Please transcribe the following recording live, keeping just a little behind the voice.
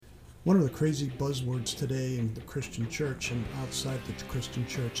One of the crazy buzzwords today in the Christian church and outside the Christian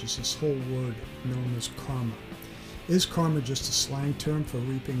church is this whole word known as karma. Is karma just a slang term for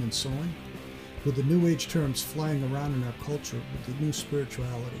reaping and sowing? With the New Age terms flying around in our culture with the new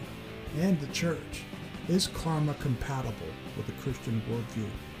spirituality and the church, is karma compatible with the Christian worldview?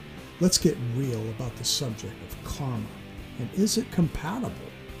 Let's get real about the subject of karma, and is it compatible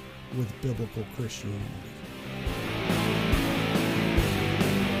with biblical Christianity?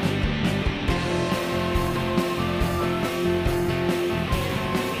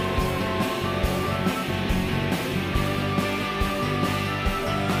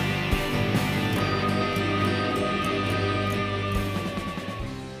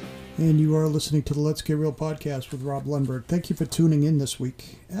 And you are listening to the Let's Get Real podcast with Rob Lundberg. Thank you for tuning in this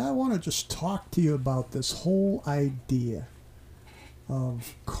week. I want to just talk to you about this whole idea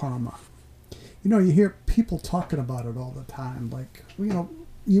of karma. You hear people talking about it all the time. Like,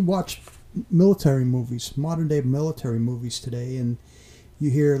 you watch military movies, modern day military movies today, and you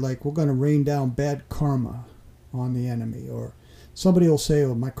hear, like, we're going to rain down bad karma on the enemy. Or somebody will say,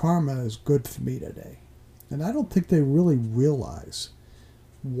 oh, my karma is good for me today. And I don't think they really realize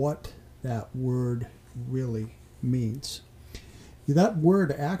what that word really means. That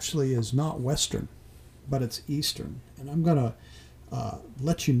word actually is not Western, but it's Eastern. And I'm going to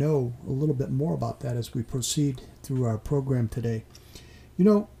let you know a little bit more about that as we proceed through our program today.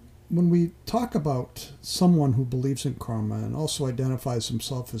 When we talk about someone who believes in karma and also identifies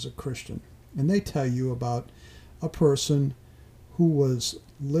himself as a Christian, and they tell you about a person who was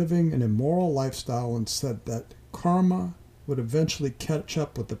living an immoral lifestyle and said that karma would eventually catch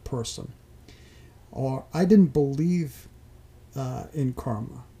up with the person. Or I didn't believe in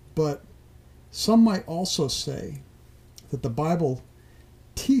karma, but some might also say that the Bible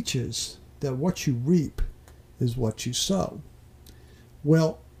teaches that what you reap is what you sow.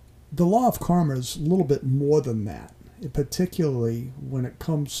 Well, the law of karma is a little bit more than that, particularly when it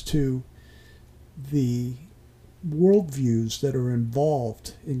comes to the worldviews that are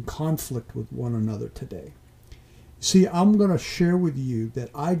involved in conflict with one another today. See, I'm going to share with you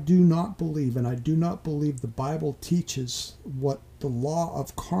that I do not believe, and I do not believe the Bible teaches what the law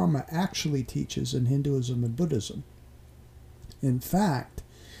of karma actually teaches in Hinduism and Buddhism. In fact,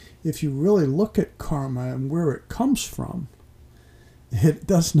 if you really look at karma and where it comes from, it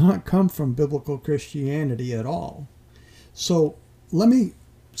does not come from biblical Christianity at all. So let me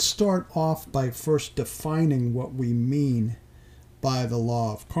start off by first defining what we mean by the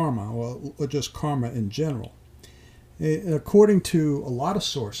law of karma, or just karma in general. According to a lot of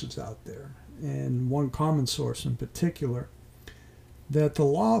sources out there, and one common source in particular, that the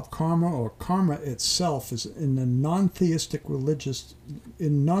law of karma or karma itself is in the non-theistic religions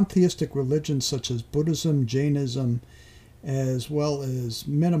such as Buddhism, Jainism, as well as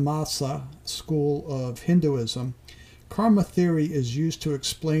Minamasa school of Hinduism. Karma theory is used to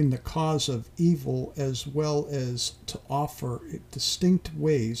explain the cause of evil as well as to offer distinct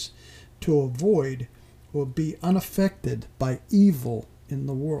ways to avoid or be unaffected by evil in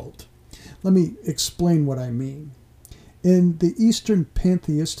the world. Let me explain what I mean. In the Eastern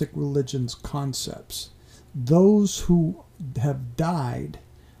pantheistic religions concepts, those who have died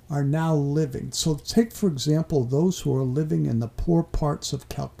are now living. So take, for example, those who are living in the poor parts of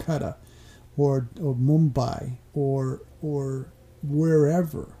Calcutta or Mumbai or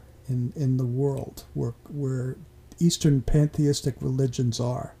wherever in the world where Eastern pantheistic religions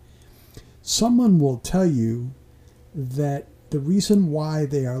are. Someone will tell you that the reason why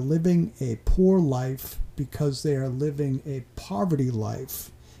they are living a poor life, because they are living a poverty life,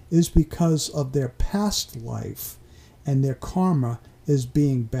 is because of their past life and their karma is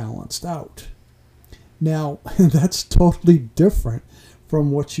being balanced out. Now, that's totally different from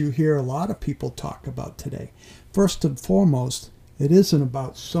what you hear a lot of people talk about today. First and foremost, it isn't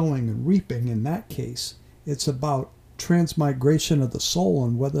about sowing and reaping in that case. It's about transmigration of the soul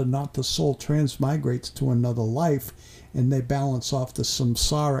and whether or not the soul transmigrates to another life and they balance off the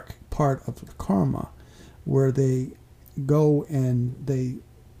samsaric part of the karma, where they go and they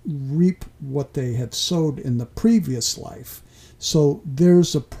reap what they have sowed in the previous life. So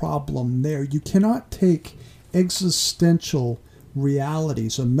there's a problem there. You cannot take existential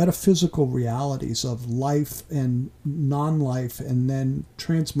realities or metaphysical realities of life and non-life and then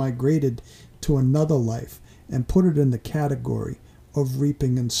transmigrated to another life and put it in the category of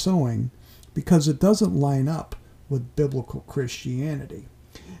reaping and sowing, because it doesn't line up with biblical Christianity.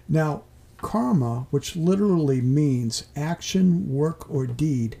 Now, karma, which literally means action, work, or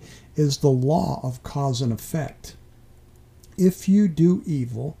deed, is the law of cause and effect. If you do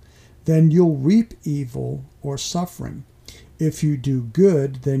evil, then you'll reap evil or suffering. If you do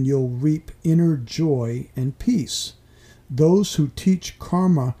good, then you'll reap inner joy and peace. Those who teach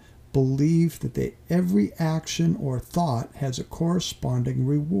karma believe that every action or thought has a corresponding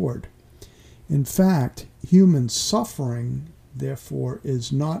reward. In fact, human suffering, therefore,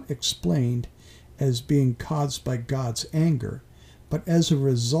 is not explained as being caused by God's anger, but as a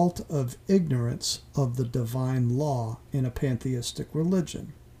result of ignorance of the divine law in a pantheistic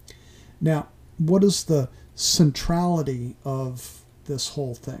religion. Now, what is the centrality of this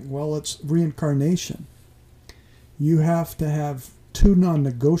whole thing? Well, it's reincarnation. You have to have two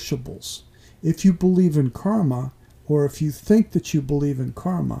non-negotiables. If you believe in karma, or if you think that you believe in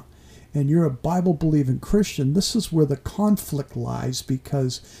karma, and you're a Bible-believing Christian, this is where the conflict lies,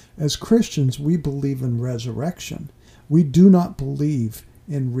 because as Christians, we believe in resurrection. We do not believe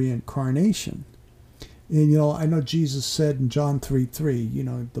in reincarnation. And, I know Jesus said in John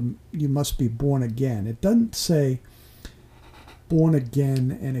 3:3, you must be born again. It doesn't say born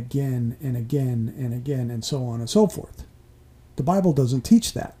again and again and again and again and so on and so forth. The Bible doesn't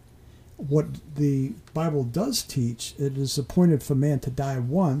teach that. What the Bible does teach, it is appointed for man to die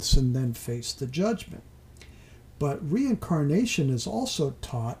once and then face the judgment. But reincarnation is also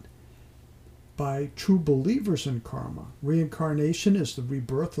taught by true believers in karma. Reincarnation is the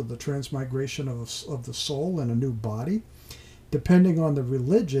rebirth of the transmigration of the soul in a new body. Depending on the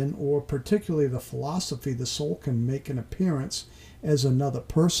religion, or particularly the philosophy, the soul can make an appearance as another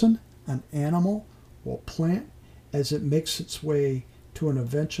person, an animal, or plant, as it makes its way to an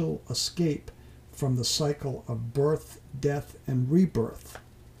eventual escape from the cycle of birth, death, and rebirth.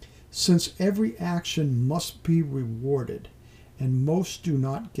 Since every action must be rewarded, and most do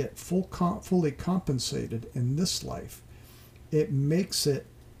not get fully compensated in this life, it makes it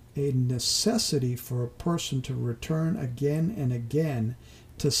a necessity for a person to return again and again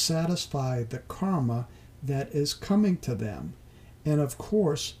to satisfy the karma that is coming to them. And of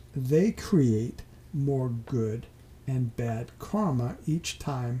course, they create more good and bad karma each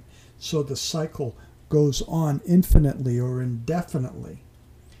time, so the cycle goes on infinitely or indefinitely.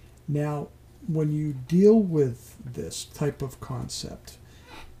 Now, when you deal with this type of concept,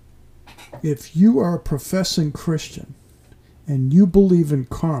 if you are a professing Christian and you believe in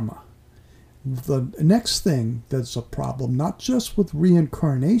karma, the next thing that's a problem, not just with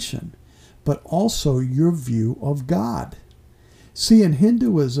reincarnation, but also your view of God. See, in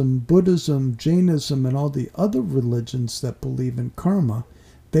Hinduism, Buddhism, Jainism, and all the other religions that believe in karma,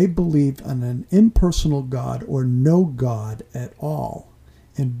 they believe in an impersonal God or no God at all.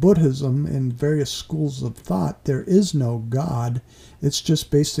 In Buddhism, in various schools of thought, there is no God. It's just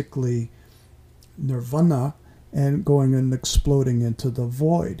basically nirvana and going and exploding into the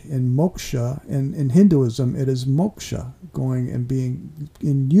void. In moksha, in Hinduism, it is moksha, going and being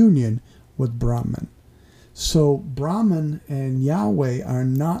in union with Brahman. So Brahman and Yahweh are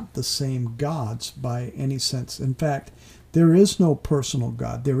not the same gods by any sense. In fact, there is no personal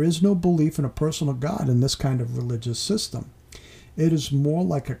God. There is no belief in a personal God in this kind of religious system. It is more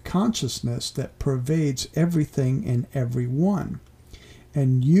like a consciousness that pervades everything and everyone.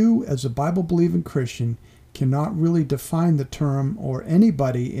 And you, as a Bible-believing Christian, cannot really define the term or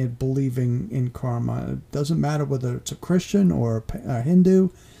anybody in believing in karma. It doesn't matter whether it's a Christian or a Hindu,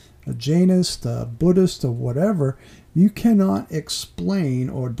 a Jainist, a Buddhist, or whatever. You cannot explain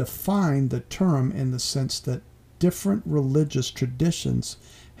or define the term in the sense that different religious traditions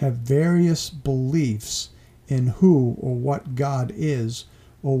have various beliefs in who or what God is,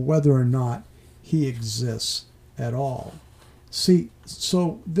 or whether or not he exists at all. See,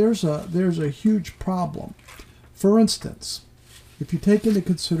 so there's a huge problem. For instance, if you take into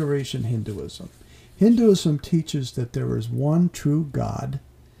consideration Hinduism, Hinduism teaches that there is one true God,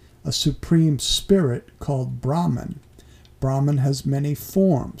 a supreme spirit called Brahman. Brahman has many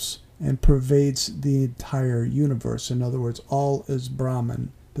forms and pervades the entire universe. In other words, all is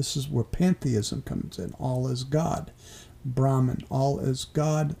Brahman. This is where pantheism comes in. All is God. Brahman. All is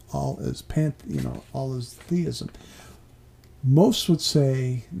God. All is all is theism. Most would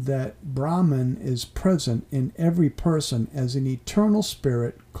say that Brahman is present in every person as an eternal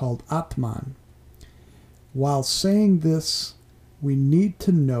spirit called Atman. While saying this, we need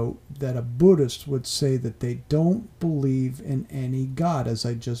to note that a Buddhist would say that they don't believe in any God, as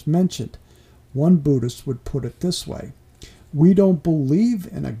I just mentioned. One Buddhist would put it this way: we don't believe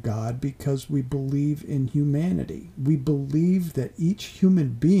in a God because we believe in humanity. We believe that each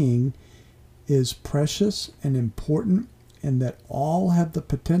human being is precious and important, and that all have the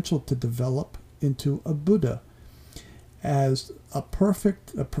potential to develop into a Buddha as a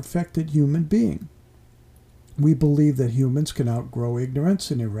perfected human being. We believe that humans can outgrow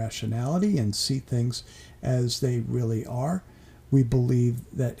ignorance and irrationality and see things as they really are. We believe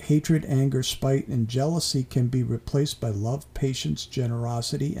that hatred, anger, spite, and jealousy can be replaced by love, patience,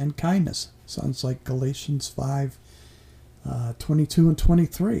 generosity, and kindness. Sounds like Galatians 5, 22 and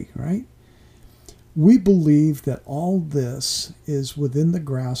 23, right? We believe that all this is within the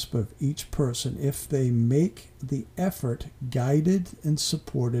grasp of each person if they make the effort, guided and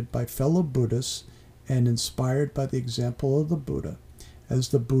supported by fellow Buddhists and inspired by the example of the Buddha. As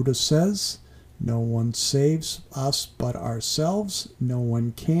the Buddha says, no one saves us but ourselves, no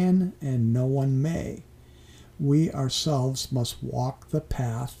one can and no one may. We ourselves must walk the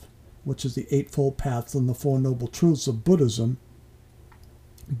path, which is the Eightfold Path and the Four Noble Truths of Buddhism,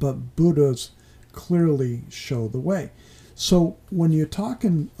 but Buddhas clearly show the way. So when you're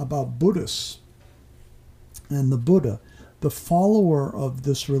talking about Buddhists and the Buddha, the follower of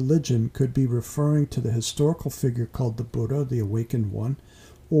this religion could be referring to the historical figure called the Buddha, the awakened one,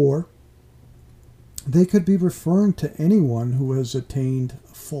 or they could be referring to anyone who has attained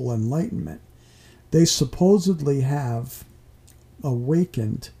full enlightenment. They supposedly have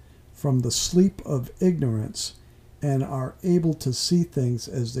awakened from the sleep of ignorance and are able to see things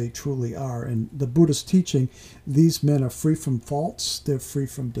as they truly are. And the Buddhist teaching, these men are free from faults, they're free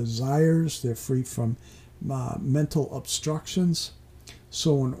from desires, they're free from mental obstructions.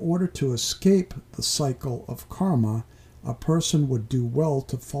 So in order to escape the cycle of karma, a person would do well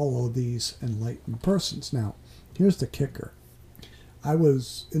to follow these enlightened persons. Now, here's the kicker. I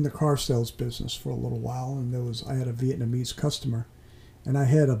was in the car sales business for a little while, and I had a Vietnamese customer, and I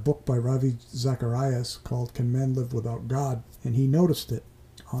had a book by Ravi Zacharias called Can Men Live Without God? And he noticed it.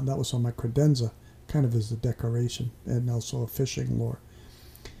 That was on my credenza, kind of as a decoration, and also a fishing lure.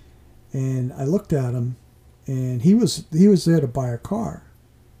 And I looked at him, and he was there to buy a car.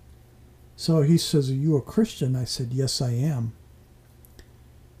 So he says, "Are you a Christian?" I said, "Yes, I am."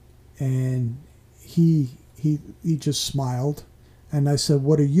 And he just smiled, and I said,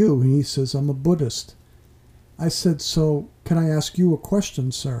 "What are you?" And he says, "I'm a Buddhist." I said, "So can I ask you a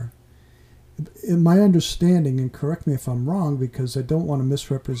question, sir? In my understanding, and correct me if I'm wrong because I don't want to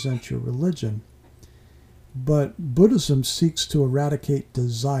misrepresent your religion, but Buddhism seeks to eradicate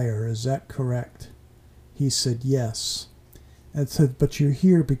desire. Is that correct?" He said, "Yes." I said, "But you're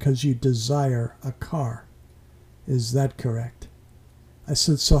here because you desire a car. Is that correct?" I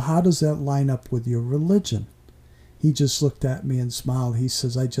said, "So how does that line up with your religion?" He just looked at me and smiled. He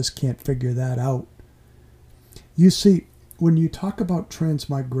says, "I just can't figure that out." You see, when you talk about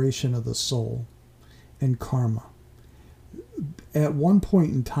transmigration of the soul and karma, at one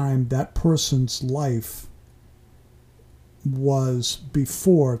point in time, that person's life was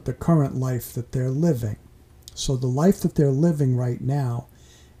before the current life that they're living. So the life that they're living right now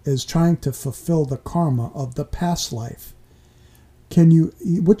is trying to fulfill the karma of the past life.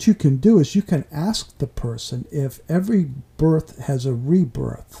 What you can do is you can ask the person if every birth has a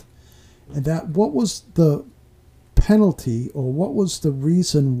rebirth, and what was the penalty or what was the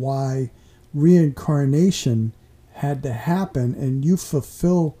reason why reincarnation had to happen, and you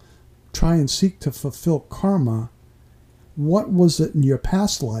try and seek to fulfill karma. What was it in your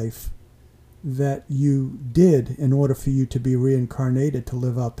past life that you did in order for you to be reincarnated to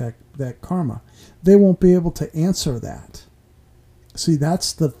live out that karma? They won't be able to answer that. See,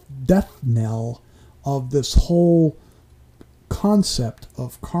 that's the death knell of this whole concept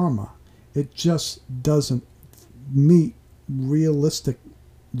of karma. It just doesn't meet realistic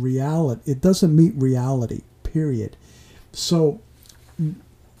reality. It doesn't meet reality, period. So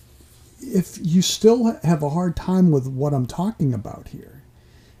if you still have a hard time with what I'm talking about here,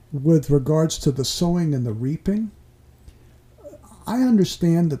 with regards to the sowing and the reaping, I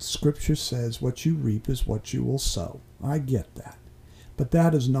understand that Scripture says what you reap is what you will sow. I get that. But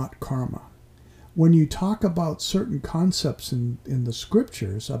that is not karma. When you talk about certain concepts in the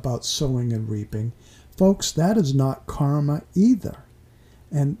Scriptures about sowing and reaping, folks, that is not karma either.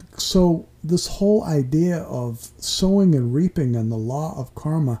 And so this whole idea of sowing and reaping and the law of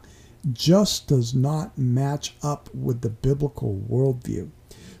karma just does not match up with the biblical worldview.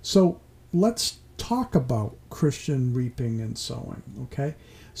 So let's talk about Christian reaping and sowing, okay?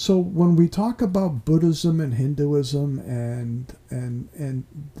 So when we talk about Buddhism and Hinduism and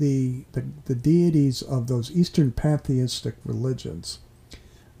the deities of those Eastern pantheistic religions,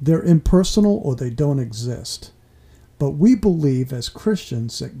 they're impersonal or they don't exist. But we believe as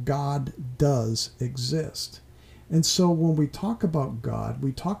Christians that God does exist. And so when we talk about God,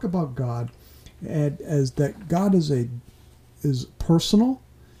 we talk about God as that God is personal,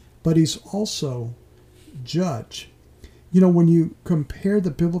 but he's also judge. You know, when you compare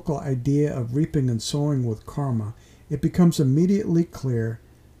the biblical idea of reaping and sowing with karma, it becomes immediately clear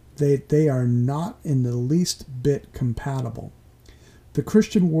that they are not in the least bit compatible. The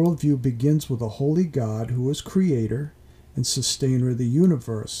Christian worldview begins with a holy God who is creator and sustainer of the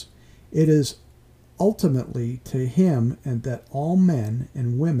universe. It is ultimately to him and that all men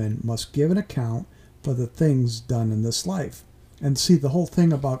and women must give an account for the things done in this life. And see, the whole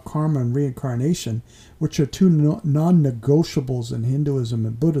thing about karma and reincarnation, which are two non-negotiables in Hinduism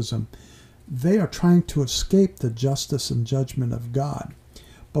and Buddhism, they are trying to escape the justice and judgment of God.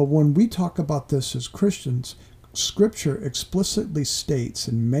 But when we talk about this as Christians, Scripture explicitly states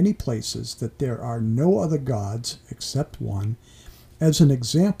in many places that there are no other gods except one. As an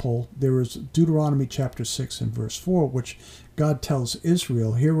example, there is Deuteronomy chapter 6 and verse 4, which God tells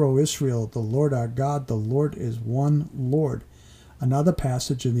Israel, "Hear, O Israel, the Lord our God, the Lord is one Lord." Another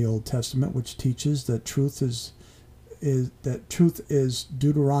passage in the Old Testament which teaches that truth is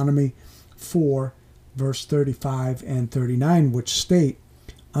Deuteronomy 4, verse 35 and 39, which state,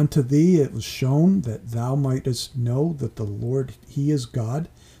 "Unto thee it was shown that thou mightest know that the Lord, he is God,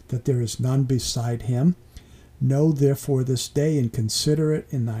 that there is none beside him. Know therefore this day and consider it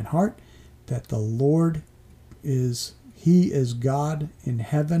in thine heart, that the Lord he is God in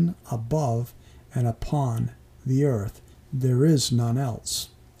heaven above and upon the earth. There is none else."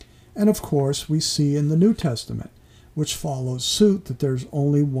 And of course, we see in the New Testament, which follows suit, that there's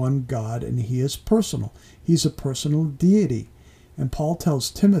only one God and he is personal. He's a personal deity. And Paul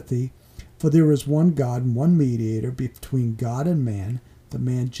tells Timothy, "For there is one God and one mediator between God and man, the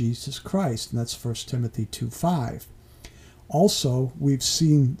man Jesus Christ." And that's 1 Timothy 2:5. Also, we've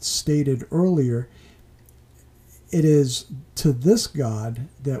seen stated earlier, it is to this God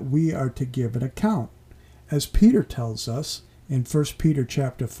that we are to give an account. As Peter tells us in 1 Peter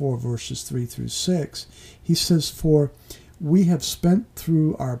chapter 4, verses 3 through 6, he says, "For we have spent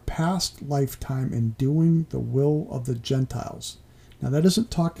through our past lifetime in doing the will of the Gentiles." Now, that isn't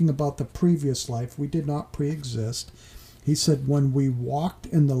talking about the previous life. We did not pre-exist. He said, "When we walked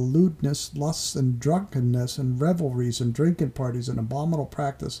in the lewdness, lusts, and drunkenness, and revelries, and drinking parties, and abominable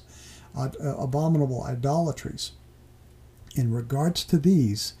idolatries. In regards to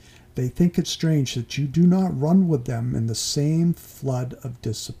these, they think it strange that you do not run with them in the same flood of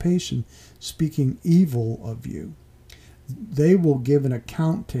dissipation, speaking evil of you. They will give an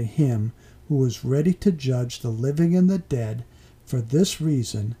account to him who is ready to judge the living and the dead. For this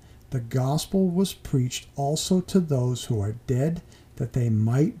reason, the gospel was preached also to those who are dead, that they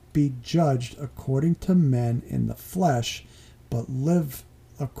might be judged according to men in the flesh, but live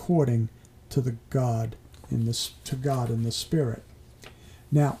according to God in the Spirit."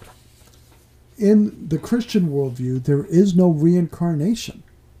 Now, in the Christian worldview, there is no reincarnation.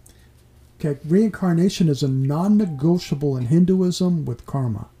 Okay, reincarnation is a non-negotiable in Hinduism with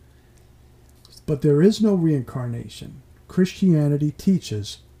karma. But there is no reincarnation. Christianity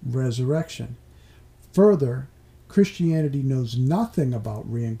teaches resurrection. Further, Christianity knows nothing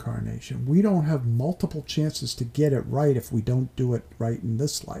about reincarnation. We don't have multiple chances to get it right if we don't do it right in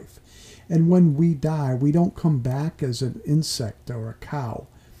this life. And when we die, we don't come back as an insect or a cow,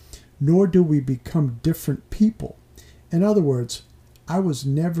 nor do we become different people. In other words, I was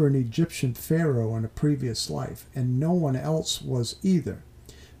never an Egyptian pharaoh in a previous life, and no one else was either.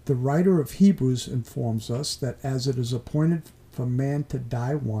 The writer of Hebrews informs us that as it is appointed for man to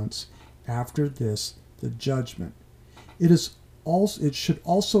die once, after this, the judgment. It should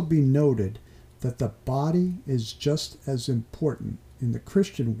also be noted that the body is just as important in the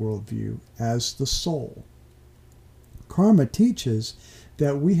Christian worldview as the soul. Karma teaches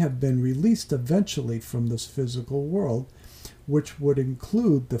that we have been released eventually from this physical world, which would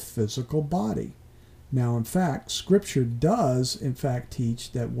include the physical body. Now, in fact, Scripture does, in fact,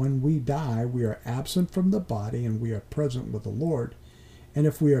 teach that when we die, we are absent from the body and we are present with the Lord. And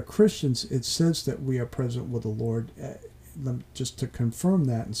if we are Christians, it says that we are present with the Lord, just to confirm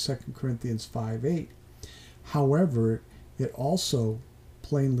that in 2 Corinthians 5:8. However, it also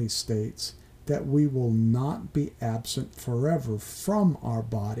plainly states that we will not be absent forever from our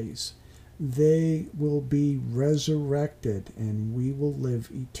bodies. They will be resurrected, and we will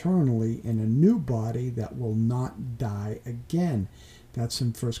live eternally in a new body that will not die again. That's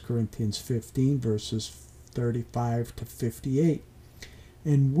in 1 Corinthians 15, verses 35 to 58.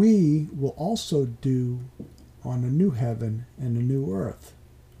 And we will also do on a new heaven and a new earth.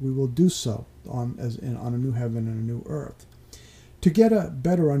 We will do so on a new heaven and a new earth. To get a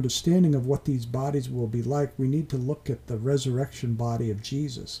better understanding of what these bodies will be like, we need to look at the resurrection body of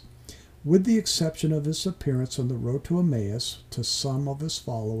Jesus. With the exception of his appearance on the road to Emmaus to some of his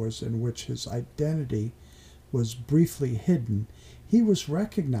followers, in which his identity was briefly hidden, he was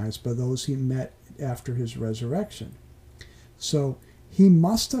recognized by those he met after his resurrection. So he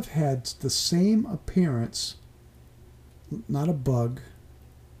must have had the same appearance not a bug,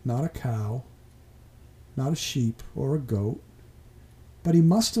 not a cow, not a sheep or a goat, but he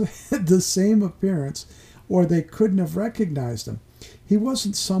must have had the same appearance or they couldn't have recognized him. He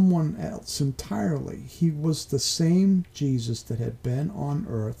wasn't someone else entirely. He was the same Jesus that had been on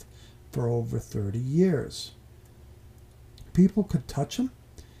earth for over 30 years. People could touch him.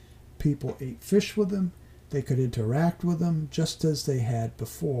 People ate fish with him. They could interact with him just as they had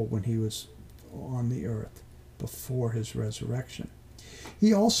before when he was on the earth, before his resurrection.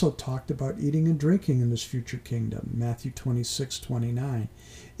 He also talked about eating and drinking in his future kingdom, Matthew 26:29.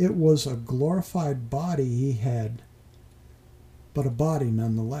 It was a glorified body he had, but a body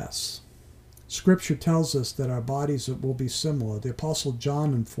nonetheless. Scripture tells us that our bodies will be similar. The Apostle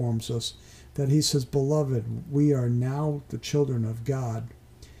John informs us that he says, "Beloved, we are now the children of God,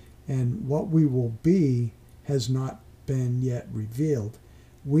 and what we will be has not been yet revealed.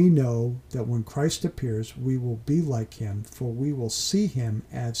 We know that when Christ appears, we will be like him, for we will see him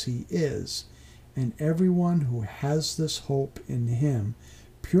as he is. And everyone who has this hope in him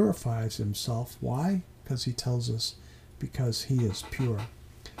purifies himself." Why? Because he tells us, because he is pure.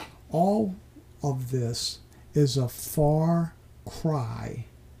 All of this is a far cry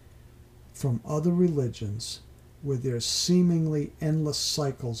from other religions with their seemingly endless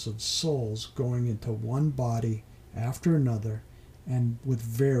cycles of souls going into one body after another and with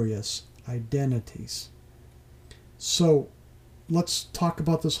various identities. So let's talk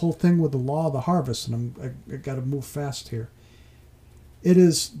about this whole thing with the law of the harvest, and I got to move fast here. It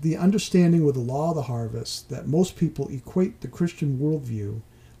is the understanding with the law of the harvest that most people equate the Christian worldview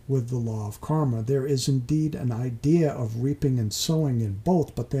with the law of karma. There is indeed an idea of reaping and sowing in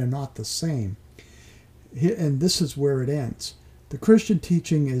both, but they're not the same. And this is where it ends. The Christian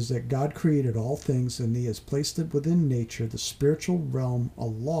teaching is that God created all things and he has placed it within nature, the spiritual realm, a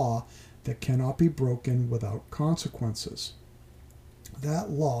law that cannot be broken without consequences. That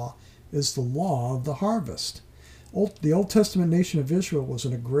law is the law of the harvest. The Old Testament nation of Israel was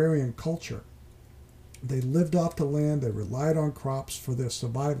an agrarian culture. They lived off the land, they relied on crops for their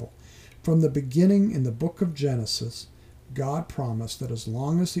survival. From the beginning in the book of Genesis, God promised that as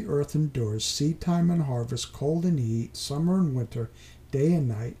long as the earth endures, seed time and harvest, cold and heat, summer and winter, day and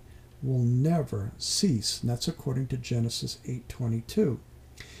night, will never cease. And that's according to Genesis 8:22.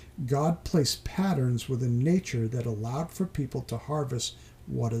 God placed patterns within nature that allowed for people to harvest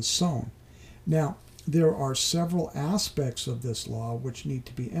what is sown. Now, there are several aspects of this law which need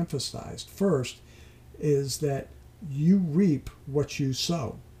to be emphasized. First is that you reap what you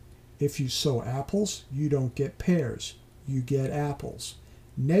sow. If you sow apples, you don't get pears. You get apples.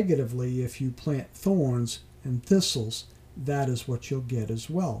 Negatively, if you plant thorns and thistles, that is what you'll get as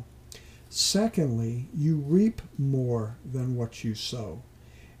well. Secondly, you reap more than what you sow.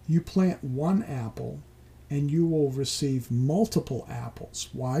 You plant one apple and you will receive multiple apples.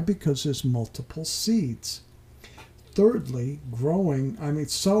 Why? Because there's multiple seeds. Thirdly, sowing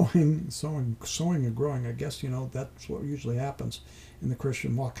and growing, I guess, that's what usually happens in the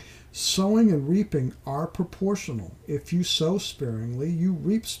Christian walk. Sowing and reaping are proportional. If you sow sparingly, you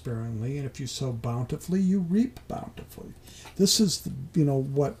reap sparingly, and if you sow bountifully, you reap bountifully. This is,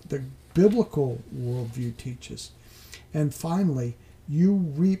 what the biblical worldview teaches. And finally, you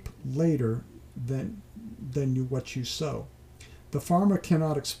reap later than what you sow. The farmer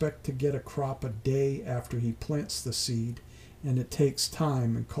cannot expect to get a crop a day after he plants the seed, and it takes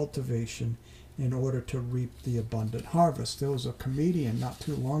time and cultivation in order to reap the abundant harvest. There was a comedian not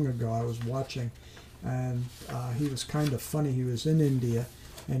too long ago I was watching, and he was kind of funny. He was in India,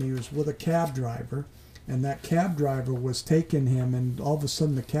 and he was with a cab driver, and that cab driver was taking him, and all of a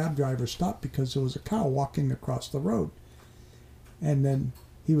sudden the cab driver stopped because there was a cow walking across the road. And then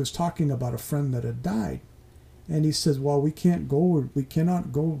he was talking about a friend that had died. And he says, well, we can't run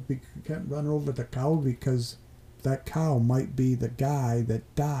over the cow because that cow might be the guy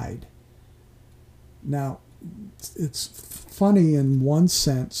that died. Now, it's funny in one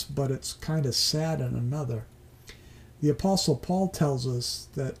sense, but it's kind of sad in another. The Apostle Paul tells us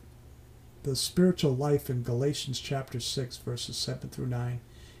that the spiritual life in Galatians chapter 6, verses 7 through 9,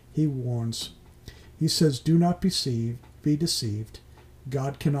 he warns. He says, do not be deceived.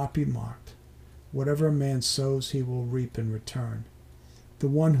 God cannot be mocked. Whatever a man sows, he will reap in return. The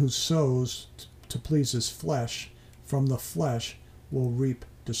one who sows to please his flesh, from the flesh will reap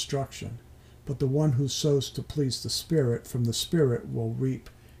destruction. But the one who sows to please the Spirit, from the Spirit will reap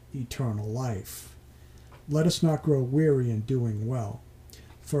eternal life. Let us not grow weary in doing well,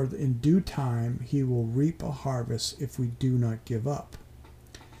 for in due time he will reap a harvest if we do not give up.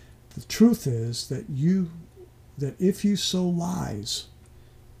 The truth is that if you sow lies,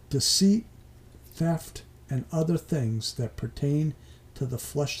 deceit, theft, and other things that pertain to the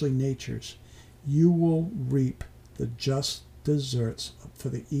fleshly natures, you will reap the just deserts for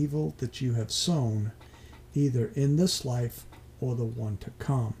the evil that you have sown, either in this life or the one to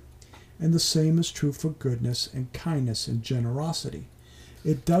come. And the same is true for goodness and kindness and generosity.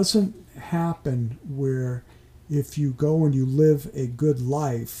 It doesn't happen where if you go and you live a good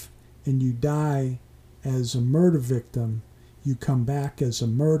life and you die as a murder victim, you come back as a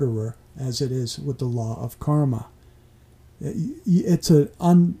murderer, as it is with the law of karma. It's an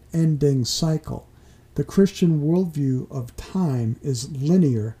unending cycle. The Christian worldview of time is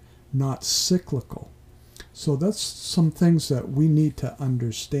linear, not cyclical. So that's some things that we need to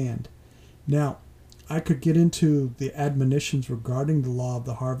understand. Now, I could get into the admonitions regarding the law of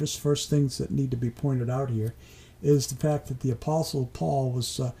the harvest. First things that need to be pointed out here is the fact that the Apostle Paul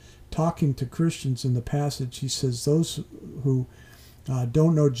was talking to Christians in the passage. He says, those who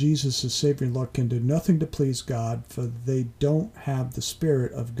don't know Jesus as Savior and Lord can do nothing to please God, for they don't have the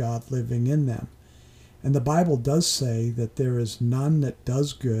Spirit of God living in them. And the Bible does say that there is none that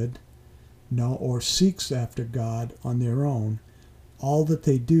does good, no, or seeks after God on their own. All that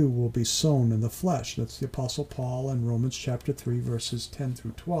they do will be sown in the flesh. That's the Apostle Paul in Romans chapter 3, verses 10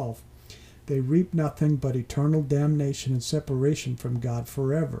 through 12. They reap nothing but eternal damnation and separation from God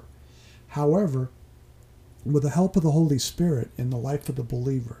forever. However, with the help of the Holy Spirit in the life of the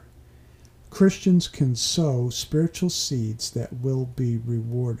believer, Christians can sow spiritual seeds that will be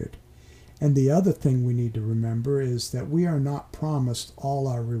rewarded. And the other thing we need to remember is that we are not promised all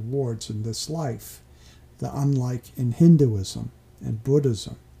our rewards in this life, unlike in Hinduism and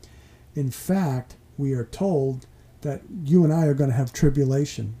Buddhism. In fact, we are told that you and I are going to have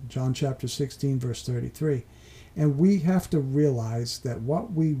tribulation, John chapter 16, verse 33. And we have to realize that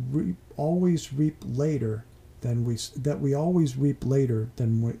what we always reap later than we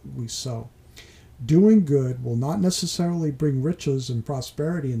sow. Doing good will not necessarily bring riches and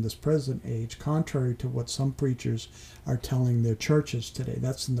prosperity in this present age, contrary to what some preachers are telling their churches today.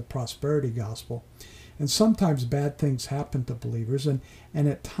 That's in the prosperity gospel. And sometimes bad things happen to believers, and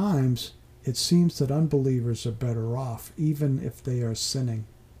at times it seems that unbelievers are better off, even if they are sinning.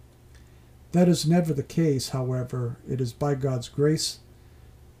 That is never the case, however. It is by God's grace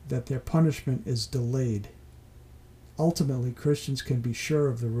that their punishment is delayed. Ultimately, Christians can be sure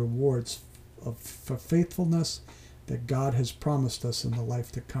of the rewards for faithfulness that God has promised us in the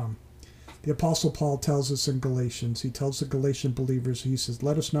life to come. The Apostle Paul tells us in Galatians, he tells the Galatian believers, he says,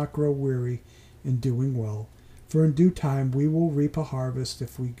 "Let us not grow weary in doing well, for in due time we will reap a harvest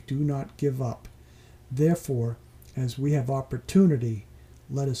if we do not give up. Therefore, as we have opportunity,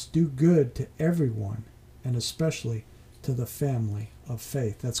 let us do good to everyone, and especially to the family of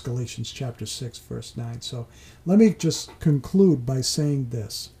faith." That's Galatians chapter 6, verse 9. So let me just conclude by saying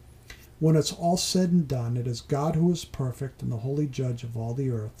this. When it's all said and done, it is God who is perfect and the holy judge of all the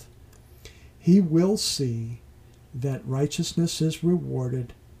earth. He will see that righteousness is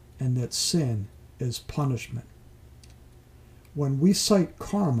rewarded and that sin is punishment. When we cite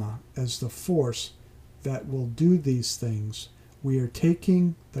karma as the force that will do these things, we are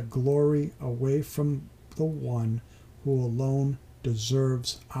taking the glory away from the one who alone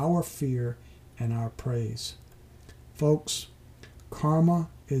deserves our fear and our praise. Folks, karma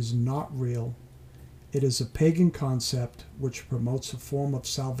is not real. It is a pagan concept which promotes a form of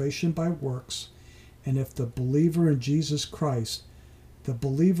salvation by works, and if the believer in Jesus Christ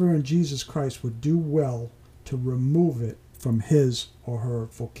would do well to remove it from his or her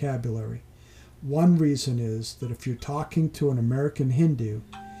vocabulary. One reason is that if you're talking to an American Hindu,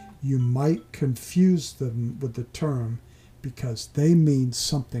 you might confuse them with the term because they mean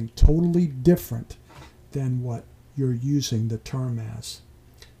something totally different than what you're using the term as.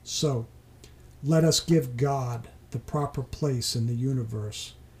 So, let us give God the proper place in the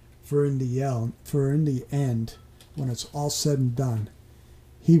universe, for in the end, when it's all said and done,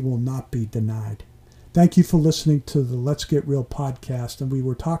 he will not be denied. Thank you for listening to the Let's Get Real podcast, and we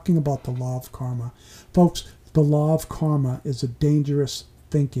were talking about the law of karma. Folks, the law of karma is a dangerous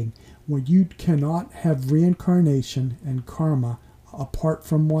thinking. When you cannot have reincarnation and karma apart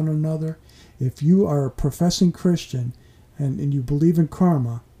from one another, if you are a professing Christian and you believe in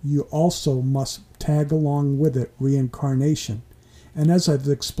karma, you also must tag along with it reincarnation. And as I've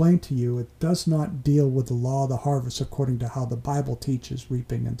explained to you, it does not deal with the law of the harvest according to how the Bible teaches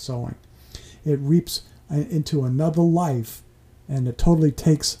reaping and sowing. It reaps into another life, and it totally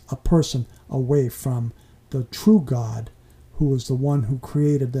takes a person away from the true God, who is the one who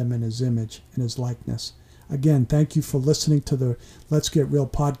created them in his image and his likeness. Again, thank you for listening to the Let's Get Real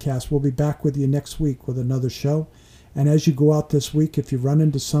podcast. We'll be back with you next week with another show. And as you go out this week, if you run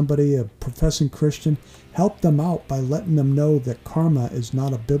into somebody, a professing Christian, help them out by letting them know that karma is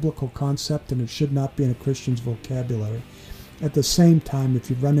not a biblical concept and it should not be in a Christian's vocabulary. At the same time, if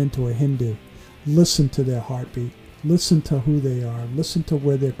you run into a Hindu, listen to their heartbeat. Listen to who they are. Listen to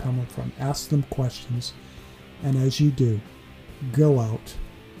where they're coming from. Ask them questions. And as you do, go out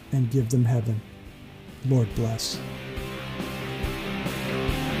and give them heaven. Lord bless.